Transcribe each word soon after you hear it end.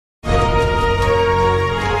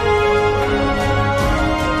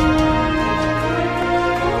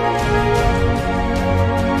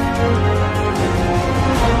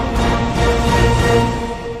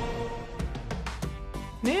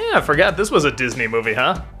forgot this was a Disney movie,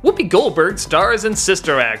 huh? Whoopi Goldberg stars in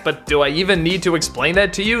Sister Act, but do I even need to explain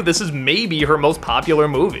that to you? This is maybe her most popular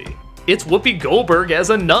movie. It's Whoopi Goldberg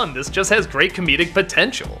as a nun. This just has great comedic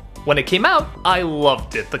potential. When it came out, I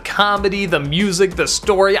loved it. The comedy, the music, the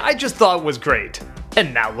story, I just thought it was great.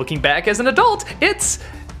 And now looking back as an adult, it's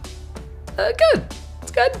good.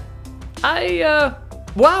 It's good.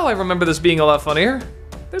 Wow, I remember this being a lot funnier.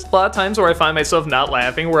 There's a lot of times where I find myself not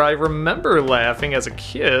laughing where I remember laughing as a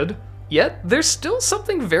kid, yet there's still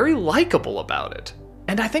something very likable about it.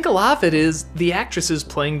 And I think a lot of it is the actresses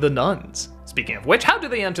playing the nuns. Speaking of which, how do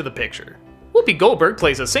they enter the picture? Whoopi Goldberg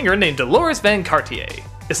plays a singer named Dolores Van Cartier.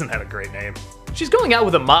 Isn't that a great name? She's going out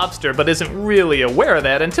with a mobster but isn't really aware of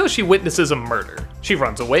that until she witnesses a murder. She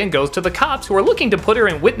runs away and goes to the cops who are looking to put her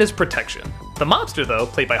in witness protection. The mobster though,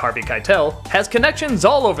 played by Harvey Keitel, has connections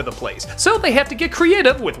all over the place, so they have to get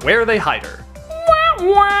creative with where they hide her. Wah,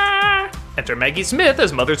 wah. Enter Maggie Smith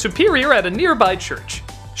as Mother Superior at a nearby church.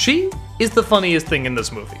 She is the funniest thing in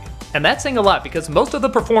this movie. And that's saying a lot because most of the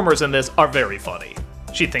performers in this are very funny.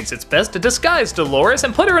 She thinks it's best to disguise Dolores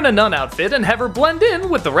and put her in a nun outfit and have her blend in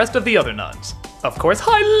with the rest of the other nuns. Of course,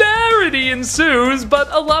 hilarity ensues,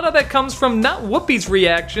 but a lot of that comes from not Whoopi's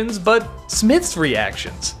reactions, but Smith's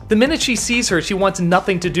reactions. The minute she sees her, she wants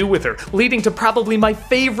nothing to do with her, leading to probably my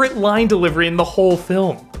favorite line delivery in the whole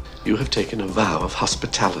film. You have taken a vow of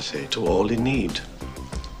hospitality to all in need.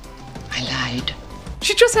 I lied.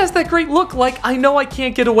 She just has that great look like, I know I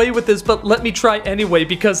can't get away with this, but let me try anyway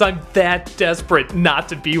because I'm that desperate not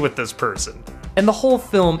to be with this person. And the whole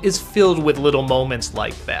film is filled with little moments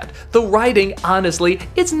like that. The writing, honestly,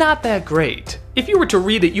 it's not that great. If you were to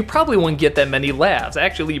read it, you probably wouldn't get that many laughs.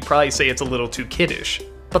 Actually, you'd probably say it's a little too kiddish.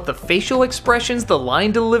 But the facial expressions, the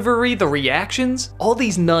line delivery, the reactions, all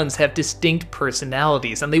these nuns have distinct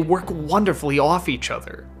personalities and they work wonderfully off each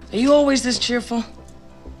other. Are you always this cheerful?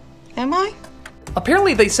 Am I?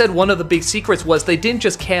 Apparently they said one of the big secrets was they didn't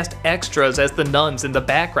just cast extras as the nuns in the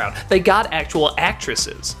background, they got actual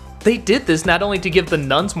actresses. They did this not only to give the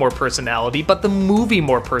nuns more personality, but the movie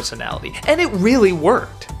more personality, and it really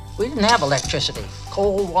worked. We didn't have electricity.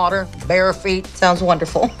 Cold water, bare feet, sounds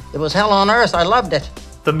wonderful. It was hell on earth, I loved it.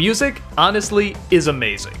 The music, honestly, is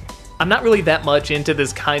amazing. I'm not really that much into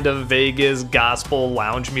this kind of Vegas gospel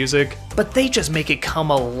lounge music, but they just make it come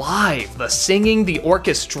alive. The singing, the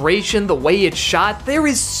orchestration, the way it's shot, there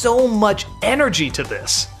is so much energy to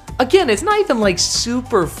this. Again, it's not even like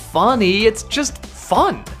super funny, it's just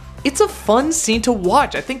fun. It's a fun scene to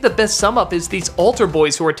watch. I think the best sum up is these altar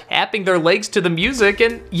boys who are tapping their legs to the music,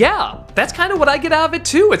 and yeah, that's kind of what I get out of it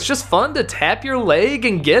too. It's just fun to tap your leg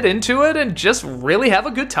and get into it and just really have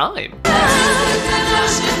a good time.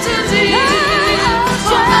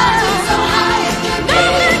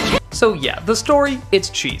 So yeah, the story, it's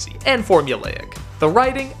cheesy and formulaic. The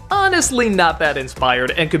writing, honestly not that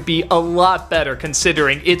inspired and could be a lot better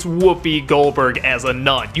considering it's Whoopi Goldberg as a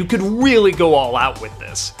nun. You could really go all out with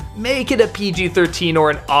this. Make it a PG-13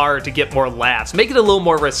 or an R to get more laughs, make it a little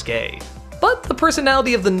more risque. But the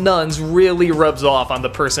personality of the nuns really rubs off on the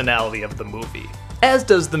personality of the movie. As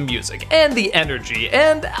does the music and the energy,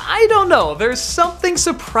 and I don't know, there's something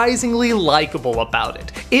surprisingly likable about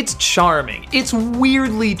it. It's charming, it's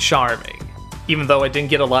weirdly charming. Even though I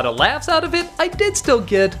didn't get a lot of laughs out of it, I did still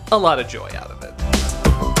get a lot of joy out of it.